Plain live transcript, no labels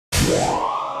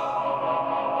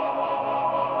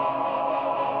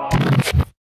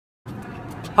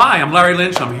Hi, I'm Larry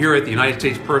Lynch. I'm here at the United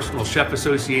States Personal Chef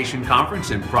Association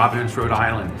Conference in Providence, Rhode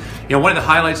Island. You know, one of the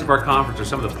highlights of our conference are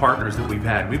some of the partners that we've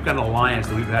had. We've got an alliance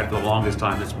that we've had for the longest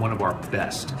time that's one of our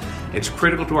best. It's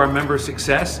critical to our members'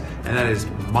 success, and that is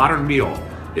Modernmeal.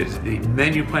 It's the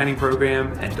menu planning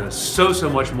program and does so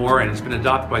much more, and it's been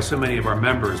adopted by so many of our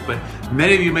members. But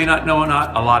many of you may not know a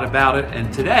lot about it,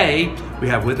 and today we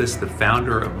have with us the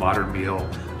founder of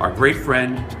Modernmeal, our great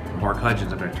friend, Mark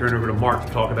Hudgens. I'm going to turn it over to Mark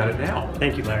to talk about it now.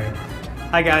 Thank you, Larry.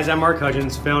 Hi guys, I'm Mark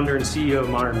Hudgens, founder and CEO of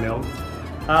Modernmeal.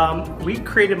 We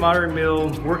created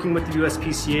Modernmeal working with the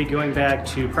USPCA going back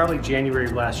to probably January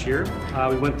of last year.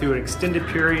 We went through an extended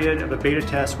period of a beta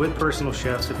test with personal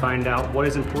chefs to find out what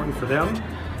is important for them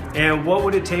and what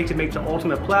would it take to make the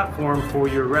ultimate platform for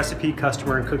your recipe,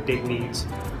 customer, and cook date needs.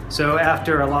 So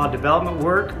after a lot of development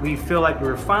work, we feel like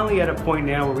we're finally at a point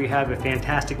now where we have a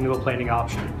fantastic meal planning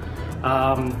option.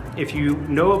 If you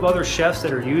know of other chefs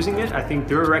that are using it, I think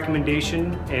their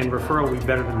recommendation and referral will be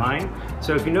better than mine.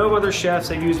 So if you know of other chefs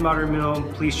that use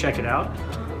Modernmeal, please check it out.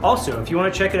 Also, if you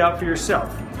want to check it out for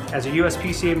yourself, as a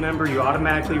USPCA member, you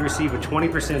automatically receive a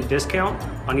 20% discount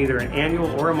on either an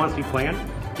annual or a monthly plan.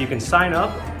 You can sign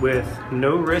up with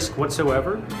no risk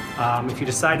whatsoever. If you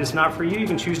decide it's not for you, you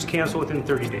can choose to cancel within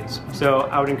 30 days. So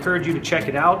I would encourage you to check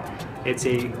it out. It's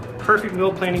a perfect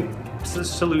meal planning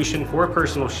solution for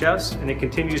personal chefs, and it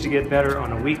continues to get better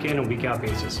on a week in and week out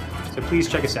basis. So please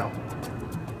check us out.